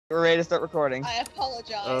We're ready to start recording. I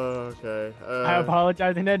apologize. Oh, okay. I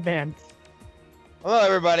apologize in advance. Hello,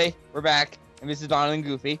 everybody. We're back. And this is Donald and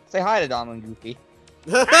Goofy. Say hi to Donald and Goofy.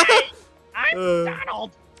 Hi! I'm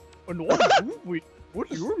Donald! And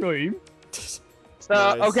what's your name? So,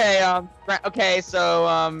 Nice. okay,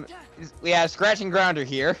 we have Scratch and Grounder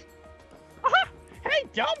here. Hey,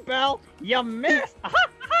 Dumbbell! You missed!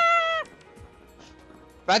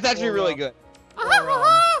 That's actually really good.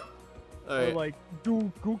 Or like, dude,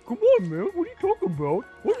 come on, man. What are you talking about?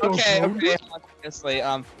 Okay, honestly,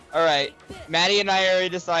 alright. Maddie and I already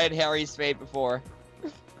decided Harry's fate before.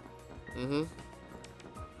 Mm-hmm.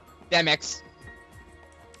 Demix.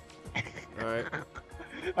 Alright.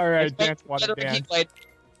 Alright, dance, water, dance.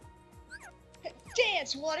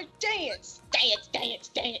 Dance, water, dance! Dance, dance,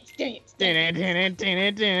 dance, dance,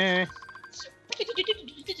 Dun-dun-dun-dun-dun-dun.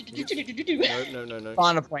 No.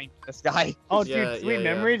 On a plane, this guy. Oh, Yeah, dude, sweet yeah.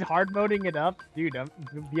 memories, hard moding it up. Dude,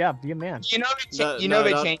 yeah, be a man. You know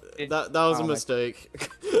they changed it. That was a Oh, mistake.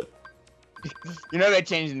 You know they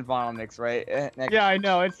changed in Final Mix, right? Yeah, I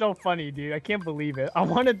know. It's so funny, dude. I can't believe it. I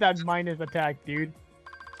wanted that minus attack, dude.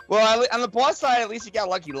 Well, on the boss side, at least you got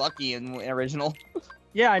lucky in original.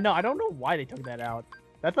 Yeah, I know. I don't know why they took that out.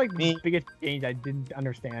 That's like Me- the biggest change I didn't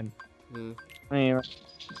understand. Mm.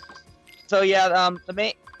 So yeah, I'm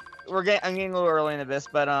getting a little early into this,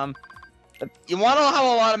 but you want to have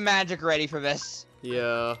a lot of magic ready for this.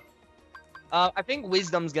 Yeah. I think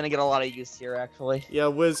Wisdom's gonna get a lot of use here, actually. Yeah,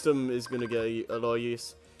 Wisdom is gonna get a lot of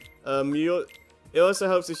use. It also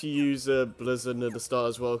helps if you use Blizzard at the start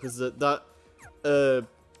as well, because that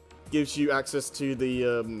gives you access to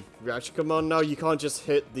the reaction command now. You can't just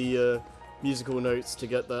hit the musical notes to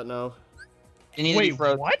get that now. You need to be Wait,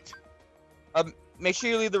 frozen. what? Make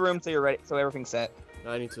sure you leave the room so you're ready, so everything's set.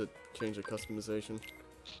 I need to change the customization.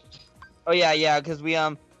 Oh yeah, because we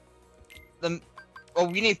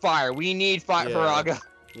we need fire. We need fire Yeah. for Raga.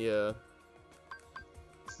 Yeah.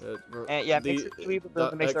 And yeah, make sure you leave the room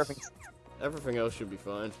to make sure Everything else should be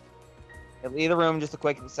fine. leave the room just a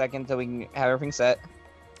quick second so we can have everything set.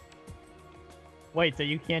 Wait, so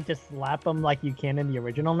you can't just slap them like you can in the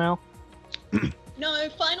original now? No,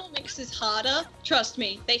 Final Mix is harder. Trust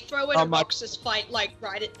me. They throw in a Roxas fight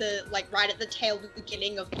right at the tail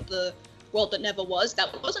beginning of the world that never was. That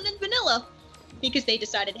wasn't in vanilla. Because they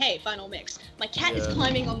decided, hey, Final Mix. My cat is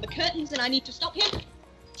climbing on the curtains and I need to stop him.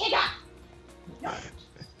 Take off!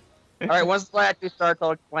 Alright, once the actually starts,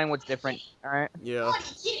 I'll explain what's different. Alright? Yeah. Naughty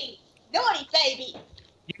kitty! Naughty baby!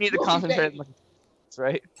 You need to Naughty concentrate baby. on the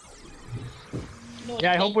right? Naughty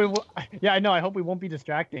Yeah, I hope baby. we. Yeah, I know. I hope we won't be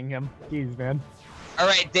distracting him. Jeez, man.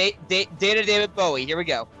 Alright, Data David Bowie, here we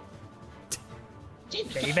go.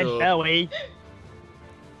 David Sure. Bowie.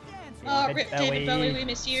 Oh, rip David Bowie, we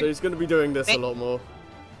miss So you. he's gonna be doing this a lot more.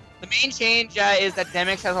 The main change is that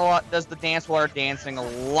Demix does the dance water dancing a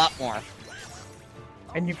lot more.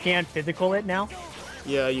 And you can't physical it now?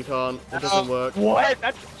 Yeah, you can't. It doesn't work. What?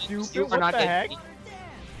 That's You stupid. are What not the heck? getting-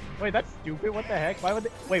 Wait, that's stupid. What the heck? Why would they?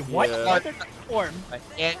 Wait, what? Yeah. Why would they form?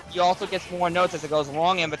 And you also get more notes as it goes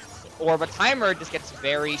along, and the timer just gets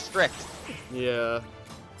very strict. Yeah.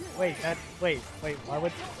 Wait, wait. Why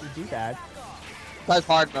would you do that? Because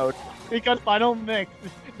hard mode. Because Final Mix.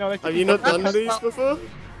 No, that's. Have you not done these before?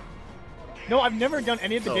 No, I've never done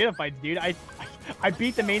any of the Oh. data fights, dude. I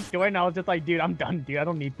beat the main story and I was just like, dude, I'm done, dude. I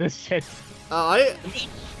don't need this shit. I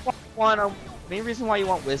The main reason why you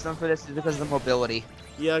want Wisdom for this is because of the mobility.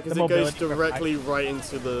 Yeah, because The it goes mobility directly right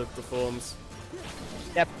into the forms.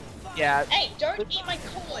 Yeah, Hey, don't eat my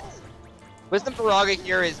cords! Wisdom for Raga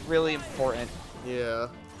here is really important. Yeah.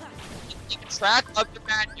 You can track up your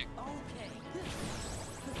magic.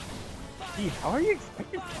 Jeez, how are you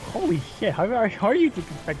expected? Holy shit! How are you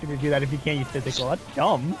expected to do that if you can't use physical? That's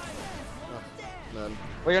dumb. Man.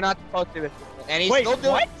 Well, you're not supposed to. And he's Wait, still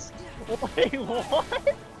doing what? Wait,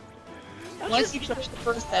 what? Once you get the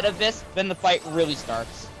first set of this, then the fight really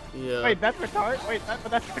starts. Yeah. Wait, that's retarded. Wait, that's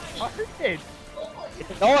retarded.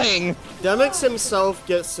 It's annoying. Demix himself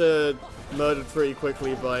gets murdered pretty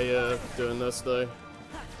quickly by doing this though.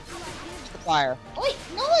 The fire. Wait,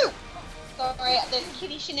 no! Sorry, there's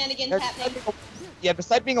kitty shenanigans happening. Yeah,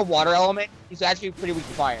 besides being a water element, he's actually pretty weak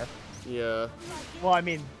to fire. Yeah. Well, I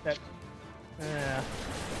mean that.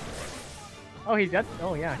 Oh, he does.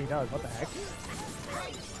 Oh, yeah, he does. What the heck?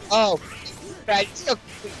 Oh, right. Still,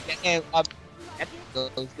 and that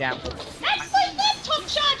goes down. That's my laptop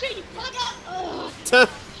charger, you bugger!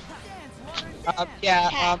 Ugh.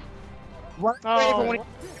 Yeah. Run ready for Oh. when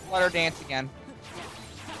water dance again.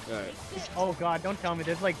 Alright. Oh god, don't tell me.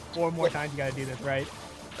 There's like 4 more times you gotta do this, right?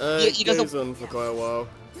 He It doesn't- goes on for quite a while.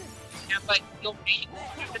 Yeah, but you'll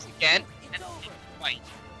do this again, and then fight.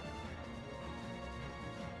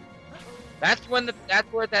 That's where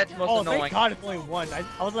that's most Oh, annoying. thank God it's only one. I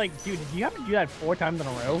was like, dude, did you have to do that 4 times in a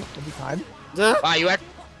row every time? Wow, you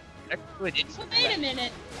actually did. Well, wait a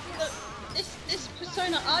minute. This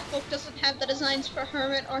Persona art book doesn't have the designs for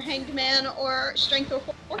Hermit or Hanged Man or Strength or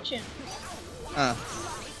Fortune.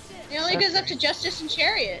 It only goes up to Justice and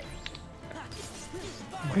Chariot.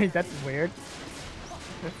 Wait, that's weird.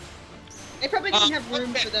 They probably didn't have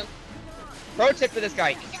room for them. Pro tip for this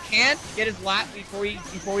guy: if you can't get his last before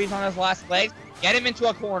he's on his last legs, get him into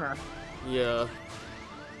a corner. Yeah.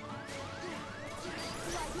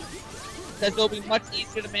 Because it'll be much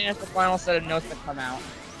easier to manage the final set of notes that come out.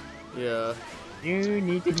 Yeah. You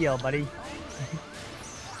need to heal, buddy.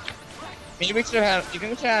 Maybe we should have. You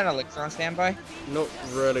think we should have an elixir on standby? Not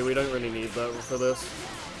really. We don't really need that for this.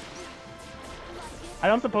 I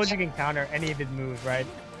don't suppose you can counter any of his moves, right?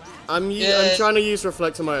 I'm trying to use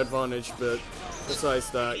Reflect to my advantage, but besides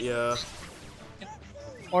that, yeah.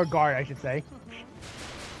 Or guard, I should say.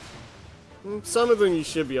 Some of them you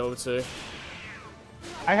should be able to.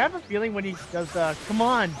 I have a feeling when he does come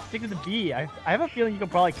on, stick to the B. I have a feeling you can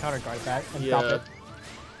probably counter guard that and stop it.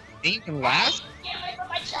 Think you can last?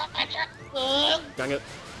 Dang it.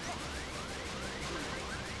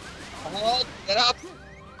 Oh, get up!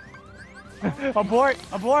 Abort!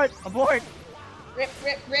 Abort! Abort! Rip,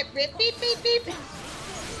 rip, rip, rip, beep, beep, beep.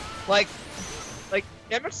 Like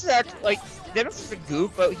Demis is actually Demis is a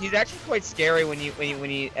goof, but he's actually quite scary when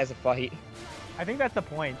he as a fight. I think that's the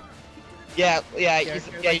point. Yeah. Like,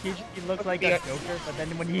 he looks like a joker, but then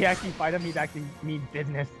when you actually fight him, he's actually mean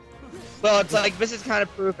business. Well, it's like this is kind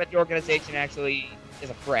of proof that the organization actually is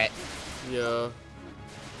a threat. Yeah.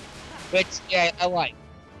 Which, yeah, I like.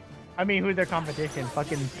 I mean, who's their competition?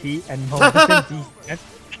 Fucking Pete and Molten Defense.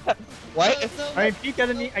 What? I mean, Pete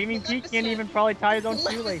doesn't need. I mean, Pete can't even probably tie his own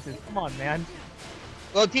shoelaces. Come on, man.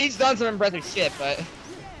 Well, Pete's done some impressive shit, but.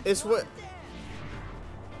 It's what.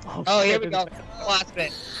 Oh, here we go. Last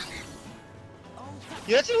bit.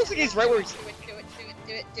 He actually looks like he's right where he's.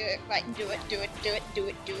 Do it, right, do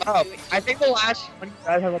it. Oh, I think the last one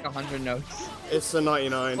does have like 100 notes. It's the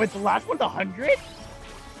 99. Wait, the last one's 100?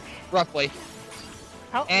 Roughly.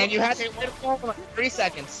 How? And you had to wait for like 30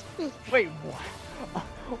 seconds. Wait, what?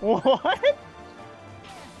 What?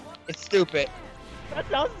 It's stupid. That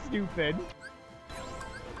sounds stupid.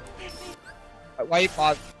 Why you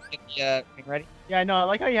pause? Get the thing ready? Yeah, no, I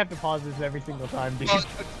like how you have to pause this every single time, dude. Well,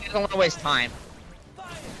 you don't want to waste time.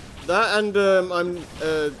 That and I'm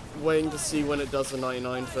waiting to see when it does the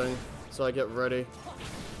 99 thing, so I get ready.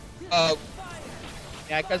 Oh.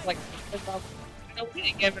 Yeah, because like, I know we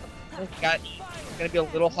didn't give it it's gonna be a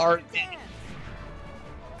little hard.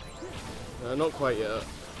 Not quite yet. I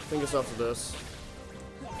think it's after this.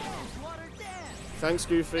 Thanks,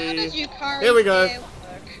 Goofy. Here we go.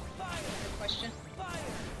 Question.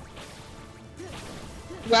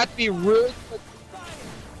 You have to be really quick.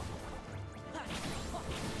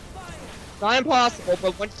 It's not impossible,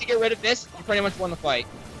 but once you get rid of this, you pretty much won the fight.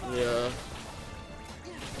 Yeah.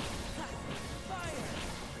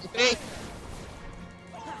 Okay.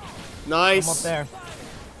 Nice. I'm up there.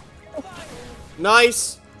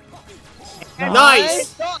 Nice.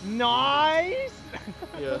 Nice. Nice!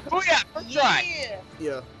 Yeah. Oh yeah, first try.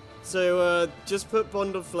 Yeah. So just put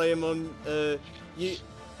Bond of Flame on. You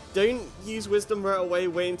don't use Wisdom right away.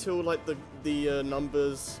 Wait until like the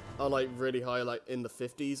numbers are like really high, like in the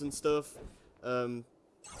 50s and stuff. And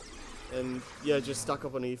yeah, just stack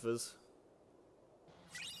up on ethers.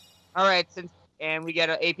 All right, and we get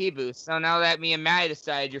an AP boost. So now that me and Matt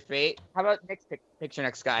decided your fate, how about next picture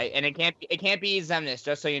next guy? And it can't be Zemnis,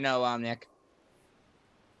 just so you know, Nick.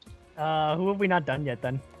 Who have we not done yet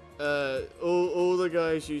then? All the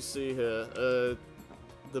guys you see here, the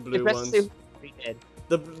blue ones. We did.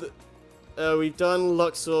 We've done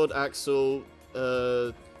Luxord, Axel,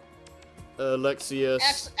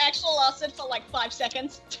 Lexius. Axel lasted for like 5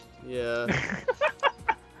 seconds. Yeah.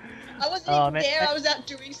 I wasn't even there. I was out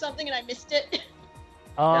doing something and I missed it.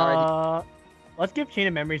 Let's give Chain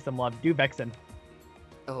of Memory some love. Do Vexen.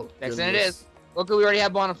 Oh, Vexen it is. Look, we already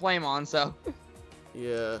have Bond of Flame on, so.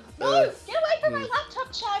 Yeah. No, get away from my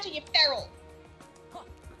laptop charger, you feral.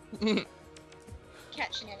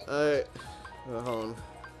 Cat shenanigans. Hold on.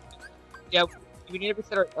 Yeah, do we need to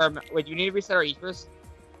reset our? Wait, do you need to reset our ethers?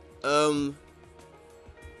 Well,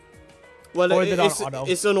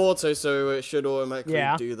 it's an auto, so it should automatically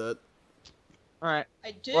do that. All right.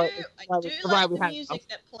 I do like the music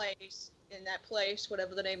that plays in that place,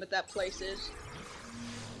 whatever the name of that place is.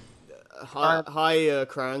 Hi,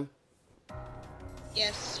 Krang.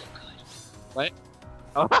 Yes, so good. What?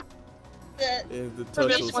 Oh. The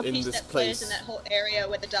turtles in this that place. plays in that whole area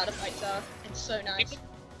where the data fights are. It's so nice.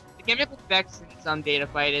 the gimmick with Vex in some data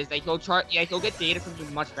fight is that he'll get data from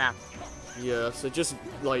you much faster. Yeah, so just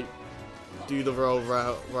like do the roll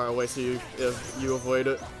right away so you avoid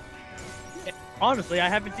it. Honestly, I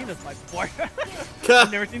haven't seen this fight before.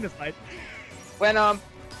 I've never seen this fight. When I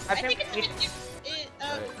think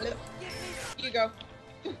you go.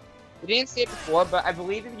 we didn't see it before, but I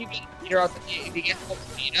believe if you get if you get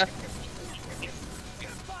data.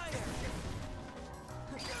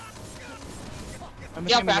 I'm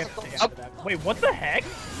Yeah, assuming you have to stay after that. Wait, what the heck?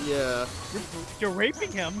 Yeah. You're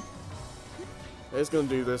raping him. It's gonna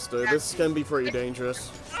do this though. This can be pretty dangerous.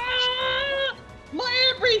 Ah,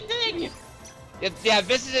 my everything! Yeah,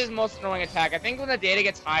 this is his most annoying attack. I think when the data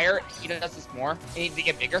gets higher, he does this more. He needs to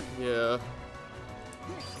get bigger. Yeah.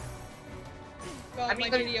 God, my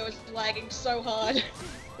video is lagging so hard.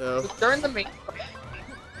 Yeah. During the main fight,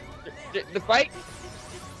 the fight,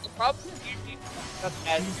 the problem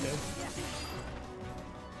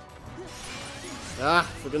Ah,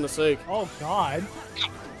 for goodness sake. Oh god.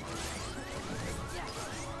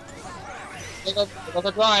 Look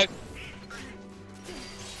at drive.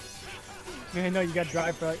 Man, no, you got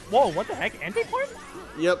drive for like. Whoa, what the heck? Anti-port?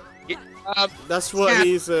 Yep. Yeah, That's what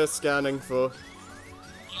he's scanning for.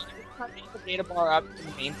 the data bar up in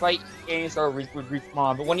the main fight, and would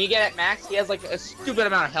respawn. But when you get at max, he has like a stupid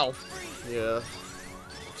amount of health. Yeah.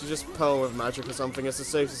 To just power with magic or something, it's the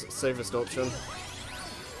safest option.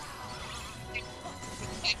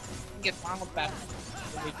 Get final back.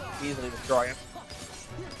 We can easily destroy him.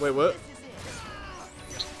 Wait, what?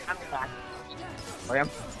 Final back. Destroy him.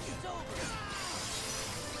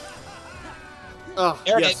 Oh,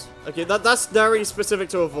 There it yes. Okay, that's very specific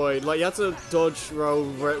to avoid. Like, you have to dodge roll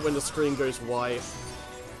right when the screen goes white.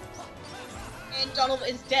 And Donald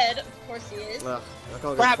is dead, of course he is. I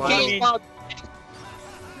can't Crap, get final. game.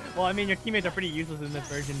 Well, I mean, your teammates are pretty useless in this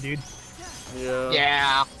version, dude. Yeah.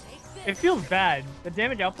 Yeah. It feels bad. The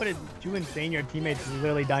damage output is too insane. Your teammates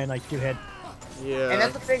literally die in like 2 hits. Yeah. And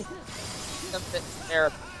that's the thing.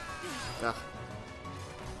 There. Ah.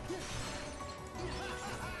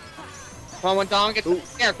 Come on, when Dom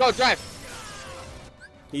gets there, go drive.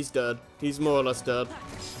 He's dead. He's more or less dead.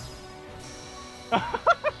 My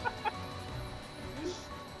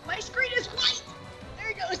screen is white! There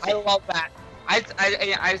he goes! I love that.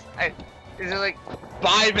 Is it like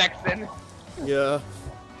bye Vexen? Yeah.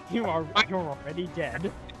 You're already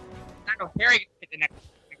dead. I know Harry can hit the next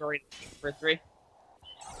category for 3.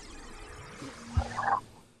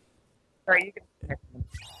 Alright, you can pick the next one.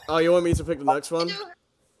 Oh, you want me to pick the next one?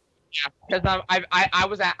 Yeah, because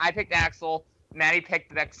I picked Axel, Maddie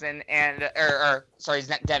picked Vexen, and sorry,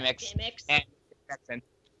 Demix, and Vexen.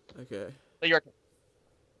 Okay. So your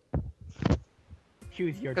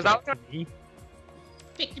Choose your Because I was destiny.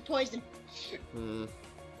 Pick the poison. Hmm.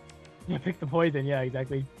 Yeah, pick the poison. Yeah,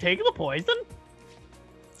 exactly. Take the poison?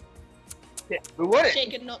 we wouldn't.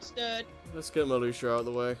 Shaken, not stirred. Let's get Malusha out of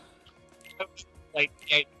the way. Like,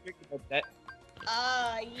 yeah, you're good at that.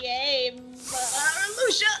 Ah, yay,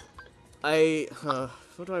 Lucia!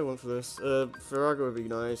 What do I want for this? Firaga would be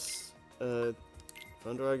nice.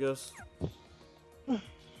 Thunder, I guess.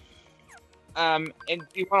 And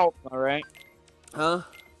you want Ultima, right? Huh?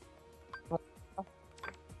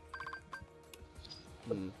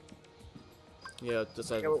 Hmm. Yeah,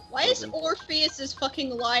 decide. Why is Orpheus's fucking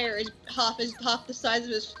lyre is half the size of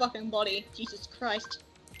his fucking body? Jesus Christ.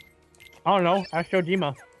 I don't know. Ask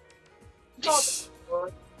Shojima.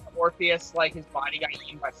 Orpheus, like his body got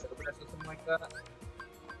eaten by Cerberus or something like that.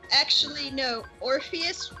 Actually, no.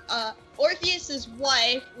 Orpheus's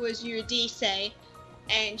wife was Eurydice,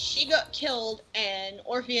 and she got killed, and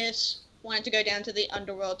Orpheus wanted to go down to the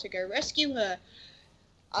underworld to go rescue her.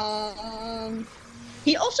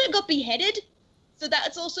 He also got beheaded, so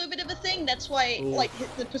that's also a bit of a thing. That's why, like,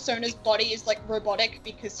 the Persona's body is, like, robotic,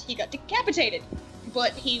 because he got decapitated.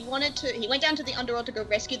 But he went down to the underworld to go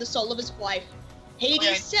rescue the soul of his wife.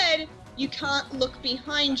 Hades said, you can't look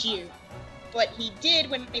behind you. But he did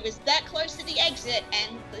when he was that close to the exit,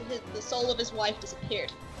 and the soul of his wife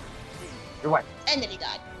disappeared. Your wife. And then he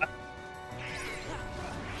died.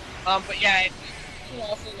 But yeah, he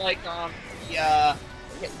also, like,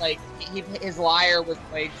 his lyre was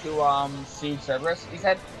played to, soothe Cerberus, he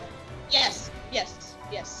said? Yes.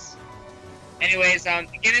 Anyways,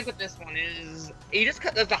 beginning with this one is, he just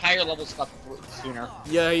does the higher level stuff sooner.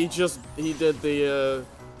 Yeah, he did the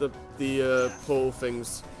pull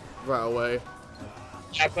things right away.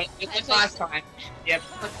 Yeah, but just like last time, you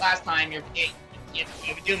have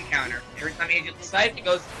a doom counter. Every time you hit the site, it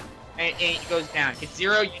goes down. Hit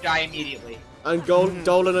 0, you die immediately. And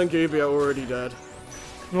Dolan and Gooby are already dead.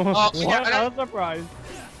 What? yeah, I was surprised.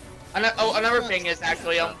 Another thing is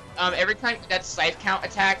actually every time that scythe count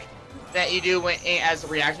attack that you do when, as a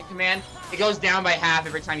reaction command, it goes down by half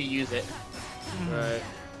every time you use it. Right.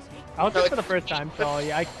 I was there for the first time, so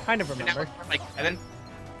yeah, I kind of remember. Like 7.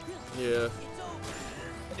 Yeah.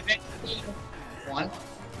 One.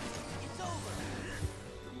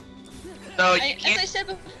 So As I said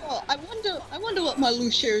before, I wonder what my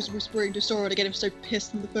Lucia is whispering to Sora to get him so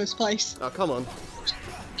pissed in the first place. Oh, come on.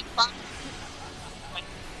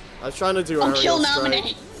 I was trying to do I'll aerial kill strike.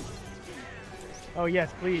 Nominee. Oh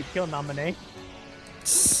yes, please kill Nominee.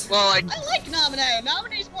 well, like I like Nominee.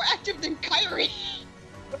 Nominee's more active than Kyrie.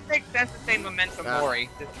 it makes sense to say Momentum Mori,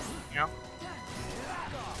 you know.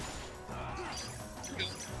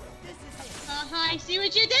 I see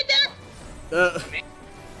what you did there.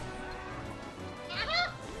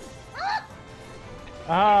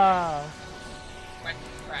 Ah.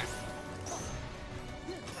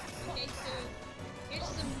 Okay, so here's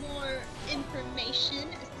some more information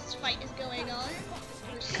as this fight is going on.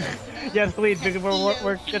 Yes, please, because we're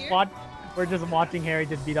Here. we're just watching Harry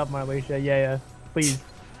just beat up Marluxia. Yeah, please.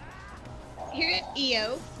 Here at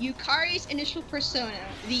EO, Yukari's initial persona,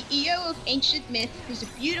 the EO of ancient myth, who's a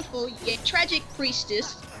beautiful yet tragic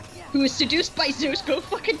priestess who is seduced by Zeus, go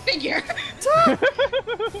fucking figure,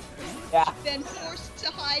 Yeah. then forced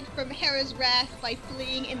to hide from Hera's wrath by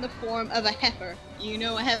fleeing in the form of a heifer. You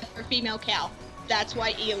know, a heifer female cow. That's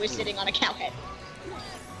why EO is sitting on a cow head.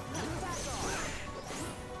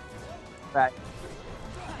 Right.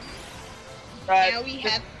 Now we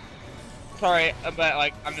have... Sorry, but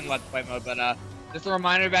like I'm in Let's Play mode, but just a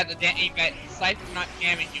reminder about the that Scythe is not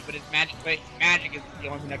jamming you, but his magic is the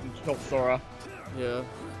only thing that can kill Sora. Yeah.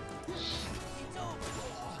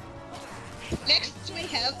 Next we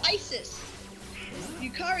have Isis,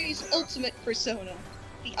 Yukari's ultimate persona.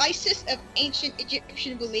 The Isis of ancient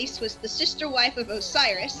Egyptian beliefs was the sister wife of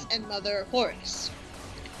Osiris and mother of Horus.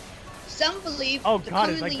 Some believe Oh the god,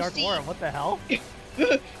 it's like commonly Dark seen, Aura. What the hell?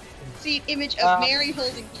 seen image of Mary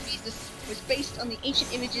holding Jesus was based on the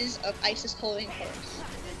ancient images of Isis holding Horus.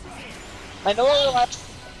 I know I like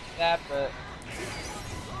that, but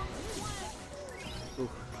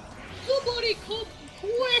Somebody come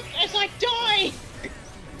quick as I die!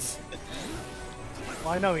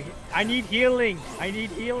 Well, I know. I need healing. I need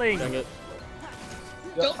healing. Dang it.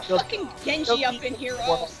 Don't fucking Genji up in here or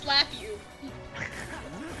I'll slap you.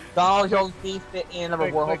 Donald Jones beef it in of a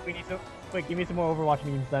Warhol. Quick, give me some more Overwatch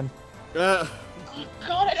memes then. God,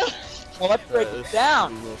 I don't... Well, let's break it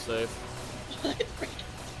down. More safe.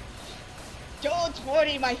 Don't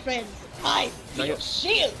worry, my friends. I Dang feel it.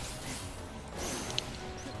 shield.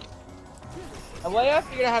 The way I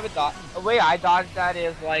figured I have a way I dodge that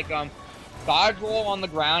is like dodge roll on the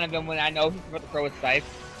ground, and then when I know he's about to throw his scythe,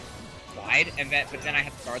 slide, and then but then I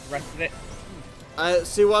have to guard the rest of it. I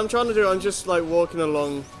see what I'm trying to do. I'm just like walking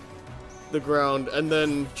along the ground and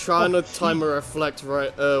then trying to time a reflect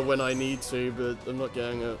right when I need to, but I'm not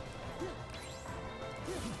getting it.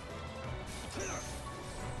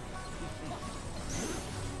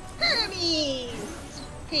 Hermes!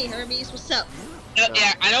 Hey Hermes, what's up?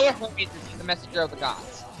 Yeah, I know what Hermes is. He's the messenger of the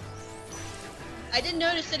gods. I did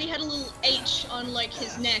notice that he had a little H on like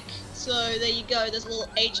his neck, so there you go, there's a little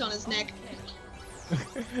H on his neck.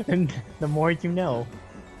 And the more you know.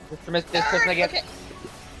 Okay.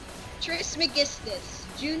 Trismegistus,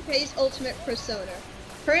 Junpei's ultimate persona.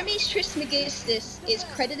 Hermes Trismegistus is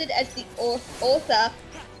credited as the author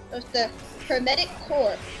of the Hermetic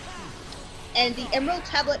Core and the Emerald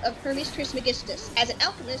Tablet of Hermes Trismegistus. As an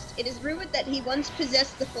alchemist, it is rumored that he once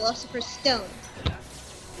possessed the Philosopher's Stone.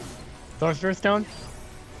 Sorcerer's Stone?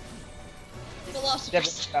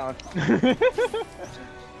 Philosopher's Stone. Stone.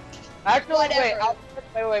 Actually, Whatever.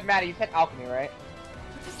 wait, Maddie, you said alchemy, right?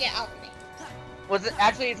 Yeah, alchemy. Was it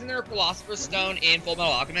actually? Isn't there a Philosopher's Stone in Full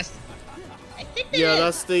Metal Alchemist? I think there Yeah, is.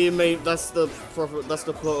 that's the main. That's the plot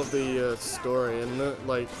of the story, isn't it?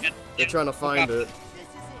 Like they're trying to find it.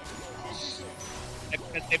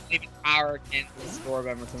 Because they maybe power can restore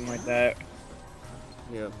them or something like that.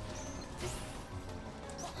 Yeah.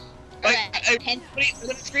 Like, Alright, when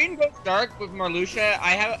the screen goes dark with Marluxia,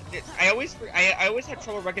 I always have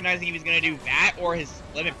trouble recognizing if he's gonna do that or his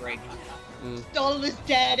limit break. Donald is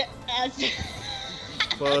dead as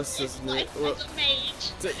Plus, isn't it? Well, as a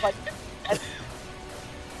mage. Like,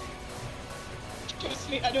 Trust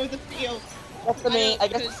me, I know the feel. that's the main. I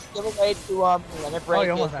guess because- the giveaway to limit Oh, break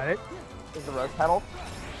you almost had it. is the rogue pedal.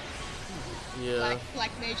 yeah.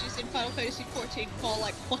 Black mages in Final Fantasy 14 fall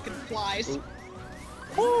like fucking flies. Ooh.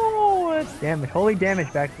 Oh, that's damage. Holy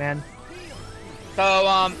damage back, man.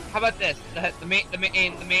 how about this?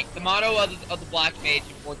 The motto of the Black Mage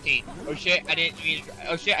in 14. Oh shit, I didn't mean.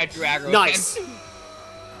 Oh shit, I drew aggro. Nice. Again.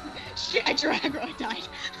 Shit, I drew aggro. I died.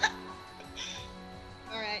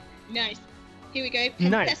 All right, nice. Here we go.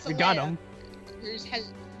 Nice, we got him.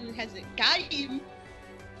 Who has it? Got him.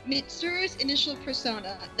 Mitsuru's initial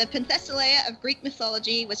persona, the Penthesilea of Greek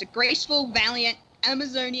mythology, was a graceful, valiant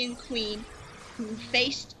Amazonian queen who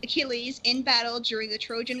faced Achilles in battle during the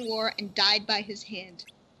Trojan War and died by his hand.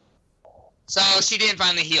 So she didn't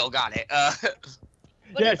finally heal. Got it.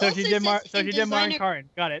 Yeah, so she did Marin Karin.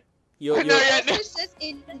 Got it. It also says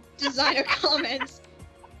in designer comments.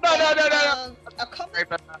 No. A comment.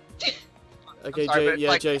 Okay, sorry, yeah,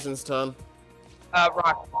 like, Jason's turn.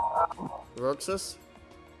 Rock. Roxas?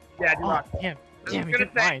 Yeah, do Rock. Damn, he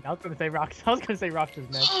did mine. I was gonna say Roxas. I was gonna say Roxas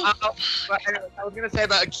next. I was gonna say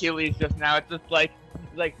about Achilles just now. It's just like,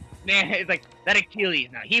 man, it's like that Achilles.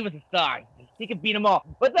 Now he was a star. He could beat them all.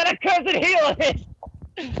 But that accursed heel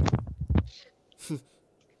is.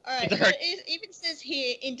 Alright, so it even says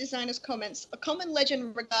here in designer's comments, a common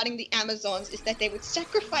legend regarding the Amazons is that they would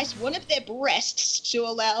sacrifice one of their breasts to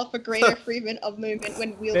allow for greater freedom of movement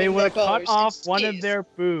when wielding They their would bows cut and off one of spears. their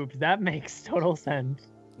boobs. That makes total sense.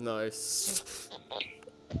 Nice.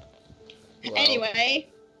 Wow. Anyway,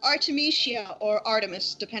 Artemisia or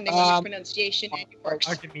Artemis, depending on your pronunciation.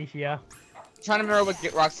 Artemisia. I'm trying to remember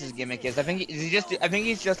what Rox's gimmick is. I think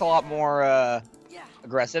he's just a lot more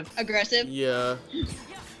aggressive. Aggressive. Yeah.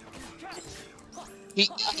 He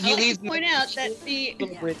I'd leaves. like to point out that the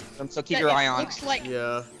So keep your eye on. looks like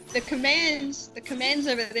Yeah. the commands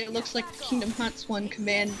over there looks like Kingdom Hearts 1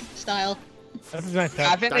 command style. That's a nice I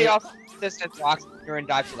touch. think they also this since Rox and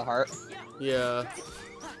dive to the heart. Yeah.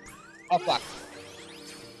 Oh fuck.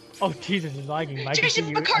 Oh Jesus, it's lagging. I Jason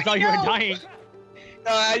I McCartney, thought you were no! dying.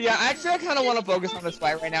 Yeah. Actually, I kind of want to focus on this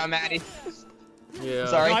fight right now, Maddie. Yeah.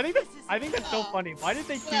 Sorry. No, I think that's so funny. Why did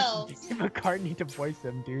they choose Well. Steve McCartney to voice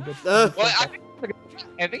him, dude? Uh. Well,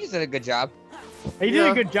 I think he's did a good job. He did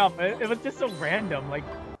Yeah. a good job. It was just so random. Like,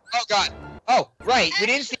 Oh god. Oh right, we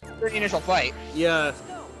didn't see the initial fight. Yeah.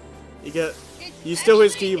 You get. It's You steal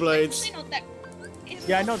his actually- Keyblades. It's actually not that, it's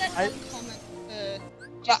Yeah, I not know, that I- uncommon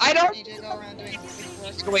for But I don't- Japanese to go around doing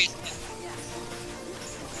this. Wait.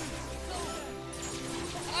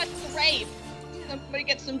 Oh, it's the rave. Somebody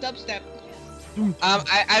get some dubstep.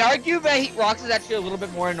 I'd argue that Rox is actually a little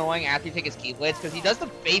bit more annoying after you take his Keyblades because he does the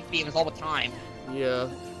faith beams all the time. Yeah.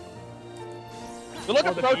 But look Oh,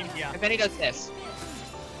 at the Pro, beam, yeah. and then he does this.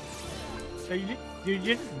 so you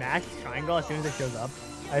just mash triangle as soon as it shows up.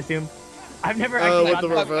 I assume. I've never Oh, actually with gotten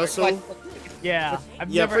the that. reversal? Yeah, I've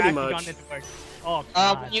Yeah, never pretty actually much. gotten it to work. Oh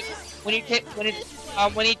god.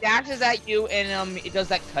 When he dashes at you and it does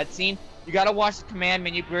that cutscene, you gotta watch the command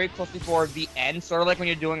menu very closely for the end, sort of like when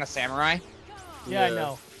you're doing a samurai. Yeah, I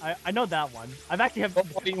know. I know that one. I've actually have.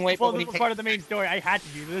 Before you wait, Well, when this he was part of the main story. I had to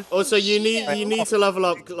do this. Also, you need to level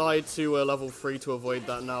up Glide to level 3 to avoid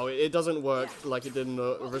that now. It doesn't work like it did in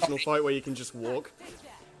the original fight where you can just walk.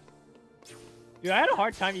 Dude, I had a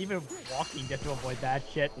hard time even walking just to avoid that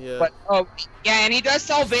shit. Yeah. But yeah, and he does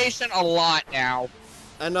salvation a lot now.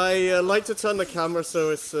 And I like to turn the camera so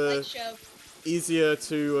it's Light show. easier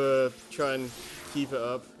to try and keep it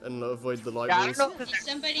up and avoid the light Yeah, I wings. don't know. Did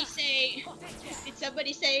somebody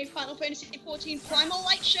say Final Fantasy XIV Primal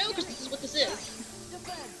Light Show? Because this is what this is.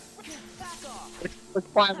 Which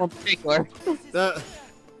final in particular. That,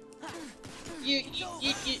 You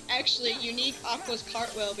actually you need Aqua's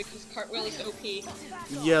Cartwheel because Cartwheel is OP.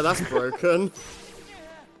 yeah, that's broken.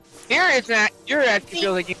 Here it's at. You're actually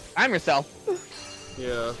feeling like you time yourself.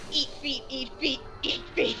 Yeah. Eat feet, eat feet, eat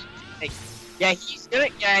feet. Yeah, he's gonna.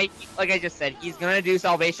 Yeah, like I just said, he's gonna do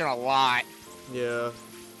salvation a lot. Yeah.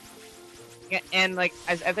 Yeah, and like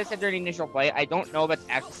as I said during the initial fight, I don't know if it's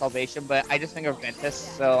actual salvation, but I just think of Ventus,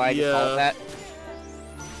 so I just call it that.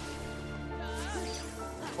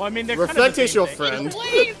 Well, I mean, they're Reflect kind of the is same your thing. friend.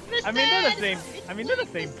 Wait, I mean, they're the same. I mean, they're the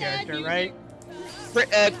same character, right?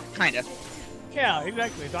 Kinda. Yeah,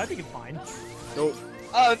 exactly. So I think it's fine. Nope.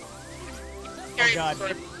 Oh god.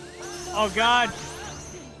 Oh god.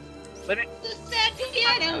 But it, The sad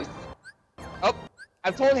pianos.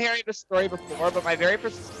 I've told Harry this story before, but my very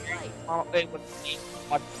first experience with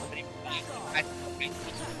watching somebody play,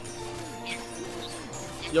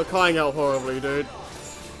 You're crying out horribly, dude.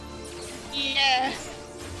 Yeah.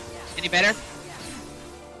 any better?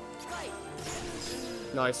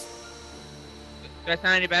 Nice. Do I sound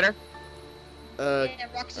any better? Yeah,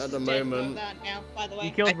 Roxas at is the dead moment. that now, by the You way.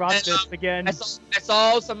 killed Roxas again. I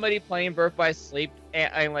saw somebody playing Birth by Sleep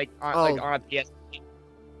and like on a PS,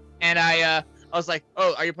 and I was like,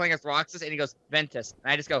 oh, are you playing as Roxas? And he goes Ventus,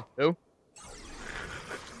 and I just go, who?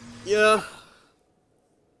 Yeah.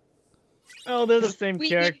 Oh, they're the same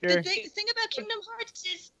character. The thing about Kingdom Hearts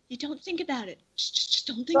is you don't think about it. Just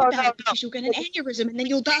don't think about it because you'll get an aneurysm and then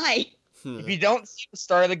you'll die. If you don't see the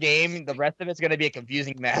start of the game, the rest of it's gonna be a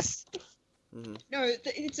confusing mess. No,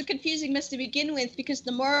 it's a confusing mess to begin with because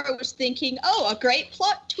the more I was thinking, oh, a great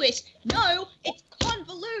plot twist. No, it's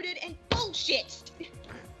convoluted and bullshit.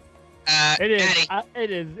 It is. Maddie.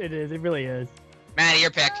 It is. It really is. Maddie,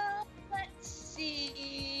 your pick. Let's see.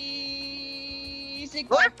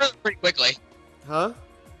 We're Zigbar. pretty quickly. Huh?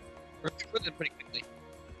 We're pretty quickly.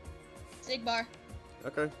 Zigbar.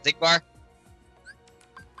 Okay. Zigbar.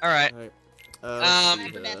 All right.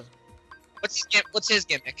 Let's see here. What's his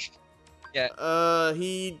gimmick? Yeah.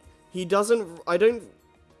 He doesn't. I don't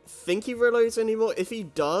think he reloads anymore. If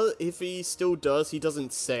he still does, he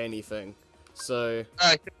doesn't say anything. So.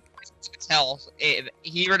 Tell. He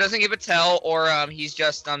either doesn't give a tell, or he's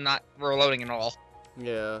just not reloading at all.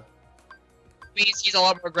 Yeah. Means he's a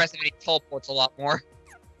lot more aggressive and he teleports a lot more.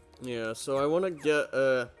 Yeah. So I want to get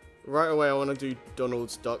right away. I want to do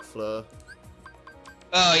Donald's Duck Flare.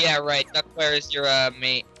 Oh yeah, right. Duck Flare is your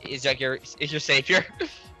mate. Is like your savior.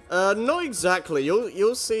 Not exactly.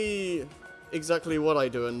 You'll see exactly what I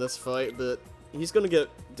do in this fight, but he's gonna get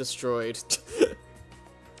destroyed.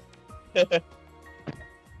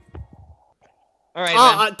 All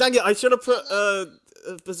right. Dang it! I should have put a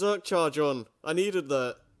Berserk Charge on. I needed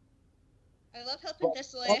that. I love how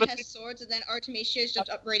Penthesilea has swords and then Artemisia is just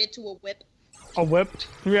upgraded to a whip. A whip?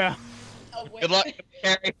 Yeah. A whip. Good luck,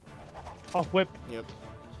 Carrie. A whip. Yep.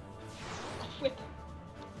 Whip.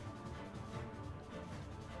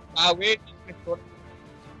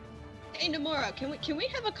 Hey Nomura, can we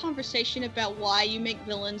have a conversation about why you make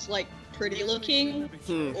villains like pretty looking?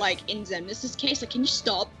 Like in Xemnas' case, like can you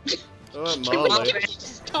stop? Oh, Can Marley. you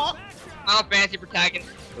stop? Final Fantasy protagonist.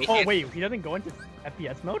 Oh wait, he doesn't go into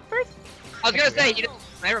FPS mode first? I was gonna say he didn't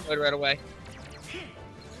sniper mode right away.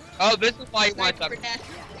 Oh, this is why you want to talk.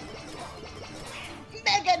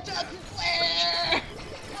 Mega Duck Flare!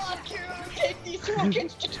 Fuck you! Take these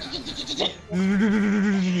rockets!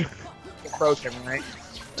 Approach him, right?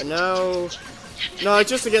 And now, no,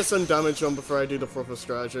 just to get some damage on before I do the proper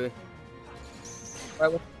strategy.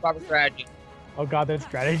 Right, what's the proper strategy? Oh god, that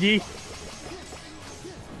strategy?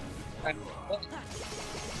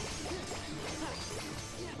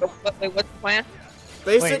 Wait, what's the plan?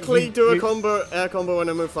 Basically, Wait, do a combo, air combo when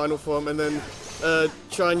I'm in final form, and then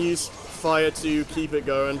try and use fire to keep it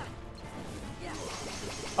going.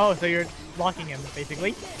 Oh, so you're blocking him,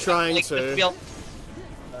 basically? Trying Like, to.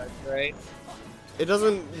 Right. It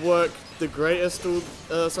doesn't work the greatest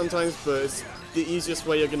sometimes, but it's the easiest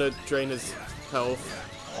way you're gonna drain his health.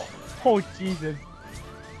 Oh, Jesus.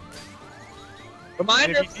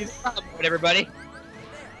 Reminder, If you see- everybody.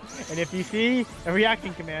 And if you see a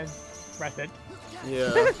reaction command, press it.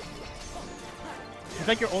 Yeah. It's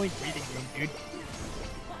like your only breathing room, dude.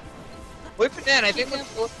 Wait for Dan. I think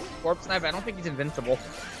with Corpse Knife, I don't think he's invincible.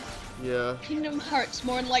 Yeah. Kingdom Hearts,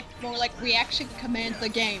 more like reaction command the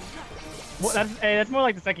game. Well, that's more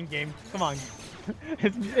like the second game. Come on.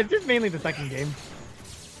 it's just mainly the second game.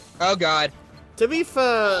 Oh god. To be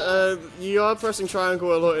fair, you are pressing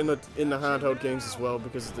triangle a lot in the handheld games as well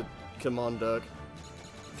because of the command dog.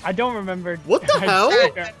 I don't remember. What the hell?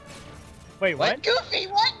 Wait, what? Goofy,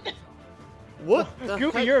 what? What? The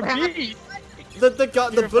Goofy, heck? you're a beast.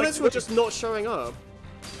 The bullets were just not showing up.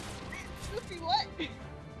 Goofy, what?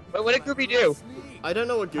 But what did Goofy do? I don't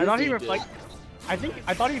know what Goofy I thought he did.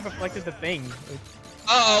 I thought he reflected the thing.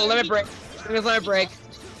 Uh oh, limit break. Limit break.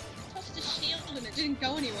 Tossed a shield and it didn't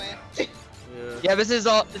go anywhere. Yeah, this is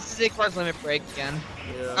Zigbar's limit break again.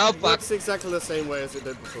 Yeah. Oh It fuck. works exactly the same way as it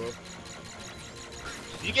did before.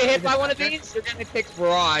 If you get hit by one of these, you're gonna pick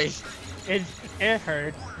Barrage. It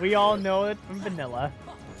hurts. We all know it from vanilla.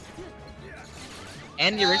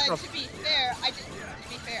 And the original. To be fair,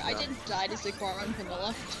 I didn't die to Zigbar on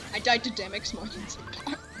vanilla. I died to Demix more than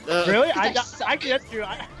Zigbar. Really? suck. Actually, that's true.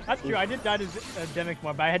 That's true. I did die to Demix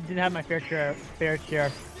more, but I didn't have my fair share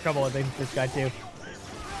of trouble with this guy too.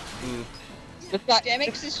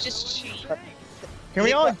 Demix is just cheap. Can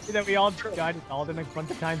we all agree that we all died to Alden a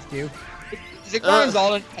bunch of times too? Zigbar and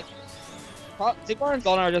Zaldin. Zigbar and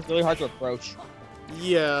Zaldin are just really hard to approach.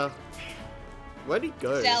 Yeah. Where'd he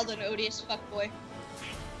go? Zaldin, odious fuckboy.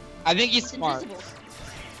 I think he's It's smart. invisible.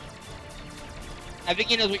 I think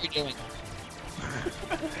he knows what you're doing.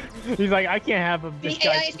 He's like, I can't have him. The This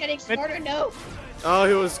AI guy. is getting smarter, no. Oh,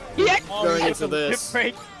 he was Oh, going he into had the this. zip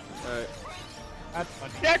break. Alright. That's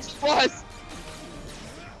funny. Next was.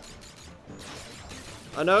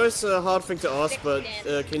 I know it's a hard thing to ask, but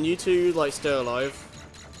can you two, like, stay alive?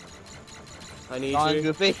 I need Gone, you.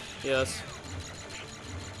 Goofy. Yes.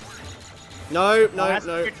 No, no,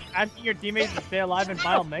 no. Asking your teammates to stay alive in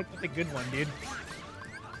final mix, that's a good one, dude.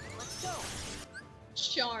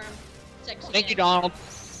 Charm. Sexy Thank you, man. Donald.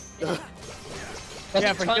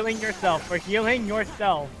 Yeah, for healing yourself. For healing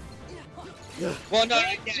yourself. Well, no.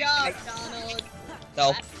 Good job, Donald.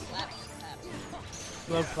 No. Clap, clap, clap.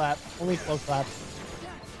 Slow clap. Only slow clap.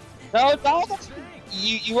 No, Donald.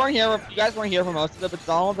 You weren't here. You guys weren't here for most of it, but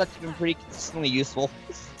Donald's actually been pretty consistently useful.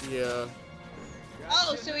 Yeah.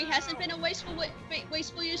 Oh, so he hasn't been a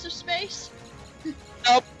wasteful use of space?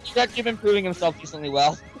 Nope. He's actually been proving himself decently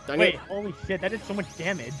well. Wait, holy shit, that did so much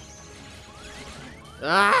damage.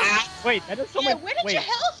 Ah! Wait, that is so Yeah, much. where did wait. your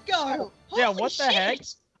health go? Yeah, Holy what the shit. heck?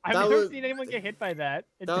 I've That never was- seen anyone get hit by that.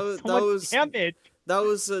 It that did was- so that much was- damage. That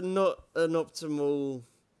was not an optimal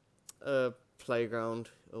playground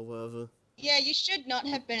or whatever. Yeah, you should not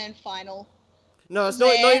have been in final. No, it's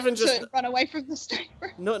not even just to run away from the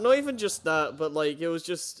sniper. not even just that, but like it was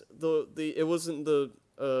just it wasn't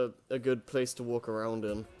a good place to walk around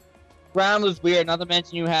in. Ground was weird. Not to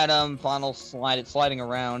mention you had final sliding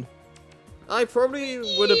around. I probably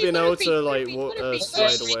would have been able to like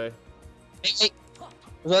slide Wait. away. Hey,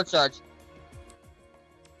 reserve charge.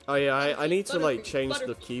 Oh yeah, I need to like Butterfree, change the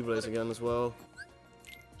Butterfree, keyblades again as well.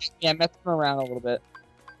 Yeah, messing around a little bit.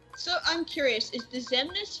 So I'm curious, is the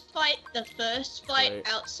Xemnas fight the first fight Right.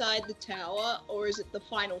 outside the tower, or is it the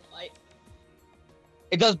final fight?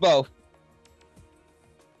 It does both.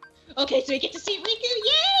 Okay, so we get to see Riku,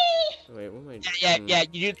 yay! Wait, what am I? Yeah.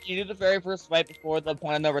 You do the very first fight before the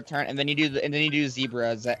point of no return, and then you do Zebra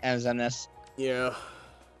as Xemnas. Yeah.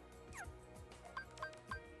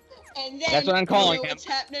 And then That's what I'm calling you know him. what's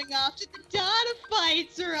happening after the data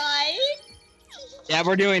fights, right? Yeah,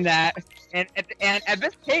 we're doing that. And at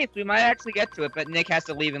this pace, we might actually get to it, but Nick has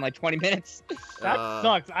to leave in like 20 minutes. That Uh,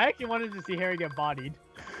 sucks. I actually wanted to see Harry get bodied.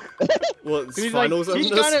 What's He's finals like, on he's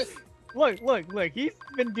this? kinda, look, he's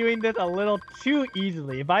been doing this a little too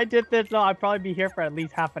easily. If I did this, though, I'd probably be here for at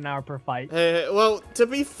least half an hour per fight. Hey, well, to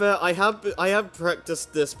be fair, I have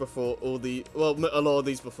practiced this before. A lot of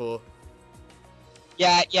these before.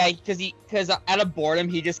 Yeah, because out of boredom,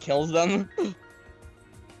 he just kills them.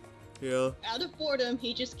 Yeah. Out of boredom,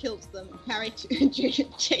 he just kills them. Harry Jason.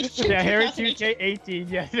 Yeah, Harry 2K18.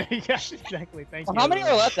 Yes, yes, exactly. Thank you. How many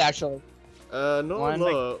are left, actually? Not One, a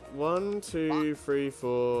like- lot. 1, 2, 3,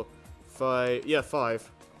 4, 5. Yeah, 5.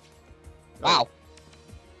 Wow.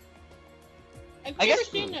 I've I never guess-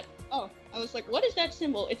 seen that. Oh, I was like, what is that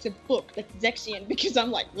symbol? It's a book that's Zexian, because I'm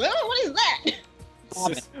like, well, what is that? Oh.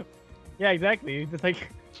 Yeah, exactly. It's just like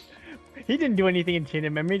he didn't do anything in Chain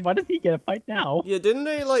of Memories. Why does he get a fight now? Yeah, didn't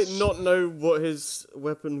they like not know what his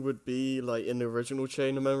weapon would be like in the original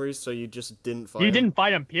Chain of Memories, so you just didn't fight You him? didn't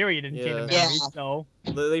fight him, period, in Chain of Yeah. Memories. So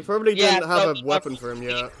They probably Yeah, didn't have so- a weapon for him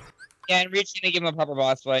yet. Yeah, and Reach didn't give him a proper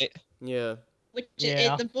boss fight. Yeah. Which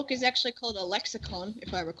Yeah. the book is actually called a lexicon,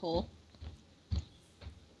 if I recall.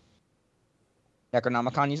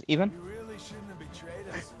 Necronomicon, even? You really shouldn't have betrayed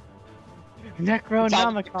us.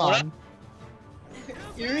 Necronomicon.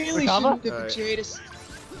 You really Futaba? shouldn't have Alright. betrayed us.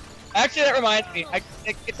 Actually, that reminds me.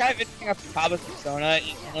 It's kind of interesting how Futaba's persona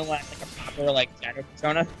is the only one that's like a proper, like, shadow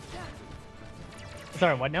persona.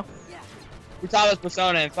 Sorry, what now? Futaba's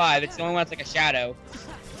persona in 5, it's the only one that's like a shadow.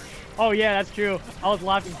 Oh yeah, that's true. I was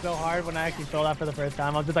laughing so hard when I actually saw that for the first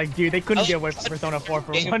time. I was just like, dude, they couldn't get away from Persona 4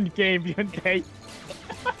 for one game, didn't they?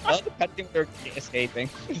 I love the cutscene where they're escaping.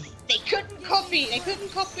 They couldn't copy.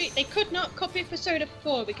 They could not copy Persona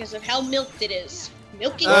 4 because of how milked it is.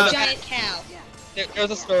 Milking a giant cow.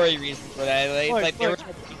 There's a story reason for that. Look, They were look.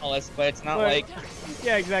 trying to be honest, but it's not Look. like.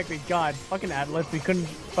 Yeah, exactly. God, fucking Atlas, we couldn't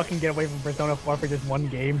fucking get away from Persona 4 for just one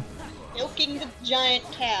game. Milking the giant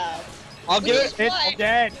cow. I'll give Which it. is why- It's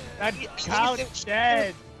dead. That least cow's it-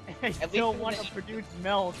 dead. I least still it want to was- produce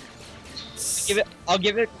milk. I'll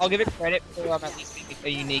give it credit for at least making a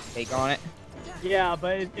unique take on it. Yeah,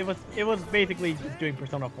 but it was basically just doing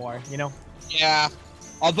Persona 4, you know? Yeah.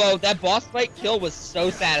 Although that boss fight kill was so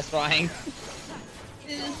satisfying.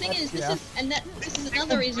 The thing is, Yeah. this is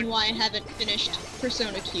another reason why I haven't finished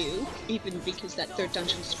Persona Q, even because that third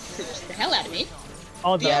dungeon creeps the hell out of me.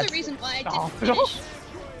 Oh, The the other reason why I didn't hospital? finish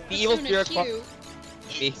The evil Persona spirit.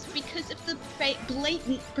 Q is because of the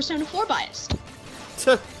blatant Persona 4 bias.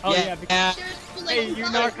 Oh yeah, because There's hey, blatant you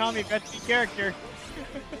bias. Narukami, best character.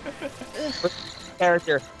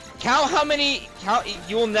 Character. Count how many.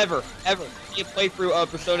 You will never ever see a playthrough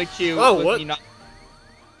of Persona Q. Oh, with what? me not.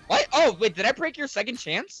 What? Oh wait, did I break your second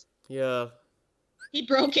chance? Yeah. He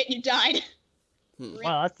broke it and you died.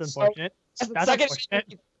 Wow, that's unfortunate. That's second.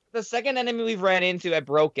 unfortunate. the second enemy we've ran into at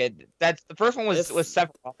Broke It. That's the first one was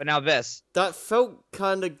Sephiroth, and now this. That felt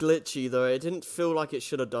kind of glitchy though. It didn't feel like it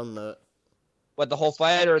should have done that. What, the whole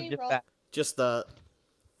fight or just that? Just that.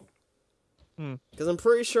 Because I'm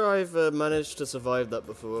pretty sure I've managed to survive that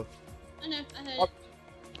before. I know, I heard.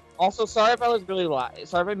 Also, sorry if I was really loud.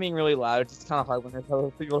 Sorry if I'm being really loud. It's just kind of hard when there's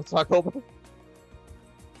other people to talk over.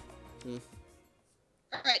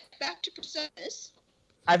 Alright, back to Personas.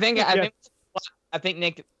 I think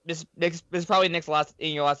Nick. This is probably Nick's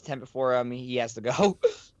your last attempt before he has to go.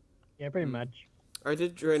 Yeah, pretty much. I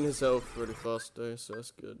did drain his health really fast though, so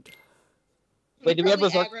that's good. Wait, did we have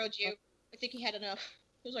aggroed you. I think he had enough.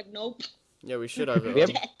 He was like, nope. Yeah, we should have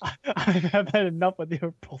it. I've had enough with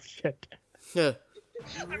your bullshit. Yeah.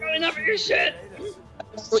 I've had enough of your shit.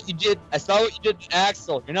 I saw what you did. I saw what you did to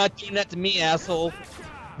Axel. You're not doing that to me, asshole.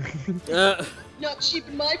 Not cheap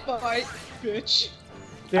in my fight, bitch.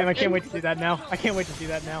 Damn, I can't wait to see that now. I can't wait to see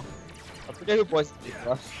that now. I forget who voices it,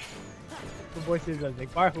 bro. Who voices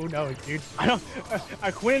Nick Bar? Who knows, dude? I don't.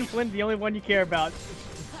 Quinn and Flynn's the only one you care about.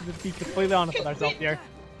 Let's be completely honest with ourselves here.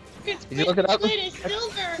 Did you look it up? Flynn is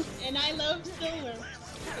silver, and I love silver.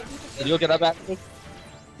 Did you look it up, Axel?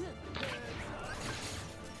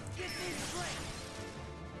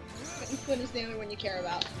 Flynn is the only one you care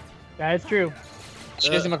about. That is true.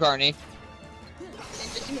 Jesse McCartney.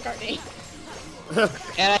 And Jesse McCartney.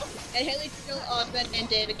 And And Haley Joel Osment and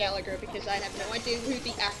David Gallagher, because I have no idea who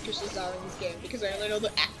the actresses are in this game, because I only know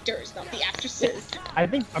the actors, not the actresses. I'm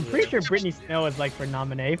pretty sure Brittany Snow is like for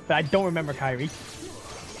nominee, but I don't remember Kyrie.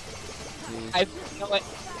 I know what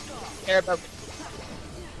care about.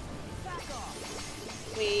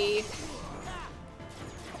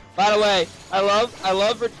 By the way, I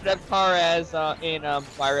love Richard Epcar as in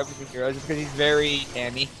Fire Emblem Heroes, just because he's very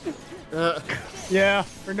hammy. Yeah,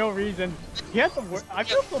 for no reason. He has the worst. I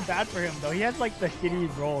feel so bad for him though. He has like the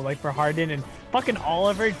shitty role, like for Hardin and fucking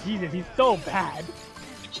Oliver. Jesus, he's so bad.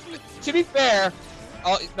 To be fair,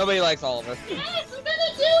 nobody likes Oliver. Yes, I'm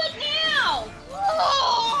gonna do it now!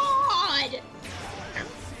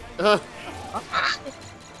 God!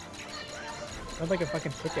 Sounds like a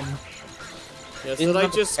fucking chicken. Yeah, so they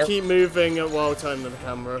just keep moving while timing the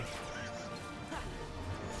camera.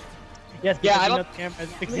 Yes, yeah, I we know don't... the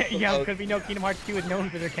camera, yeah, because we know Kingdom Hearts 2 is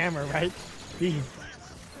known for their camera, right? Jeez.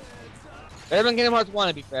 Better than Kingdom Hearts 1,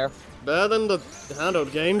 to be fair. Better than the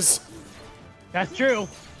handheld games. That's true.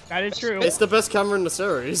 That is true. It's the best camera in the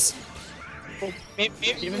series. Maybe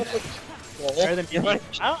even better than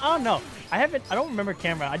I don't know. I don't remember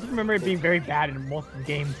camera. I just remember it being very bad in most of the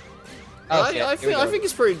games. Oh, I think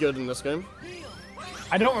it's pretty good in this game.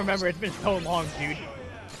 I don't remember. It's been so long, dude.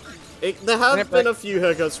 There have been a few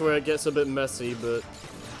hiccups where it gets a bit messy, but...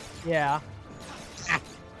 Yeah.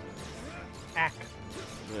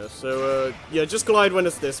 Yeah, so, yeah, just glide when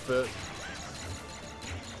it's this bit.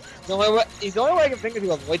 The only way I can think of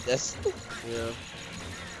to avoid this. Yeah.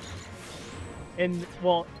 And,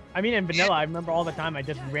 well, I mean, in vanilla, I remember all the time I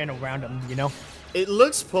just ran around them, you know? It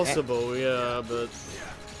looks possible, yeah, but...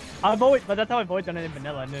 But that's how I've always done it in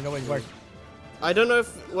vanilla, and it always worked. I don't know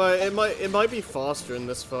if, well, it might be faster in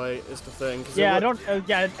this fight, is the thing. Yeah, I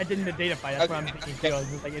did in the data fight, that's what I'm thinking too. It's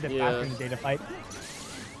just like, is it faster in the data fight?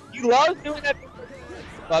 You love doing that.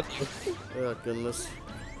 Love you. Oh, goodness.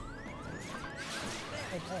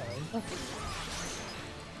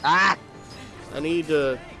 Ah! I need,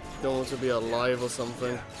 Donald to be alive or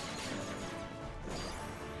something.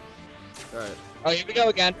 Alright. Oh, here we go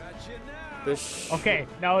again. Okay,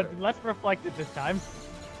 now it's less reflective this time.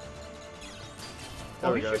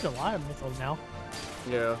 Oh, we shoot a lot of missiles now.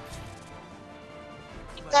 Yeah.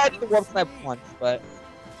 I did the warp snipe once, but...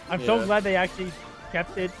 I'm so glad they actually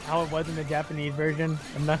kept it how it was in the Japanese version.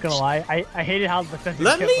 I'm not gonna lie. I hated how the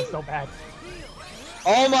censorship was so bad.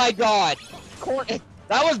 Oh my god!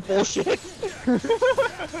 That was bullshit!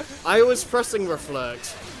 I was pressing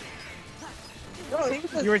reflect. No, he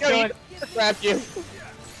was you were still in... Grabbed you.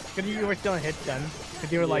 Because you were still in hit stun.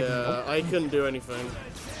 Because you were like... Yeah, I couldn't do anything.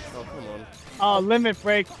 Oh, come on. Oh, limit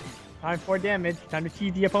break. Time for damage. Time to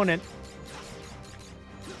cheese the opponent.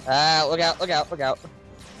 Look out, look out, look out.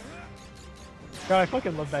 God, I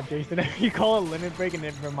fucking love that, Jason. You call it limit break and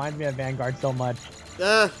it reminds me of Vanguard so much.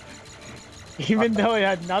 Even though it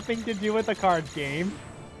had nothing to do with the cards game.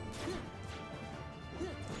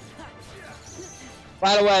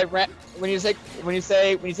 By the way, when you say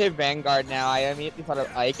Vanguard now, I immediately thought of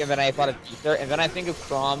Ike, and then I thought of Ether, and then I think of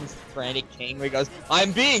Crom's Frantic King, where he goes,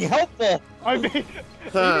 "I'm being helpful." Even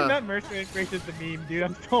that Mercenary Grace is the meme, dude.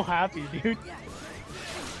 I'm so happy, dude.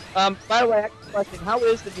 By the way, I have a question. How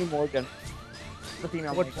is the new Morgan? The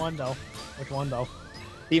female. Which one though? Which one though?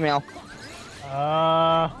 Female.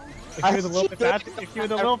 If you were a little bit faster, if you were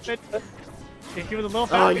a little bit,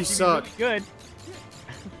 Oh, you you'd suck. be really good.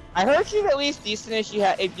 I heard she's at least decent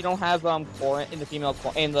if you don't have Corin in the female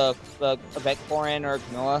in the event Corin or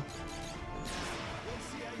Camilla.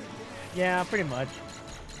 Yeah, pretty much.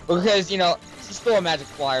 Because she's still a magic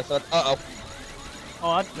flyer, so Oh,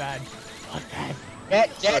 that's bad.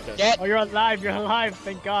 That's bad. Get. Oh, you're alive. You're alive.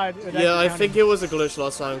 Thank God. Yeah, I think it was a glitch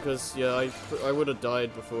last time because yeah, I would have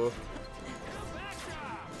died before.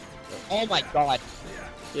 Oh my God.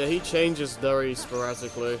 Yeah, he changes very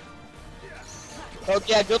sporadically. Oh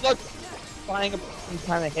yeah, good luck finding some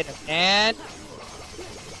time to hit him. And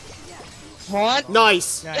one.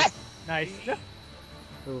 Nice. Nice. Yes! Nice.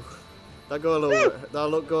 Oof. That got a little bit. That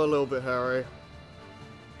got a little bit hairy.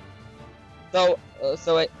 So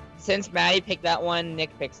since Maddie picked that one,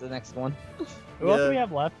 Nick picks the next one. Who else do we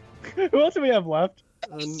have left? Who else do we have left?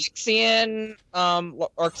 Xian,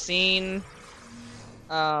 Orxine,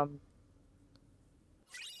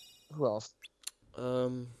 who else?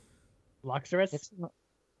 Luxorus?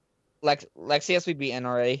 Lexius we beaten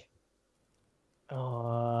already.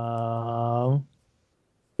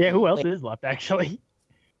 Yeah, who else is left, actually?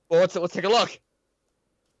 Well, let's take a look.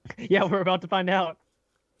 Yeah, we're about to find out.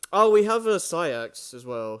 Oh, we have a Syax as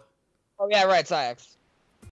well. Oh yeah, right, Syax.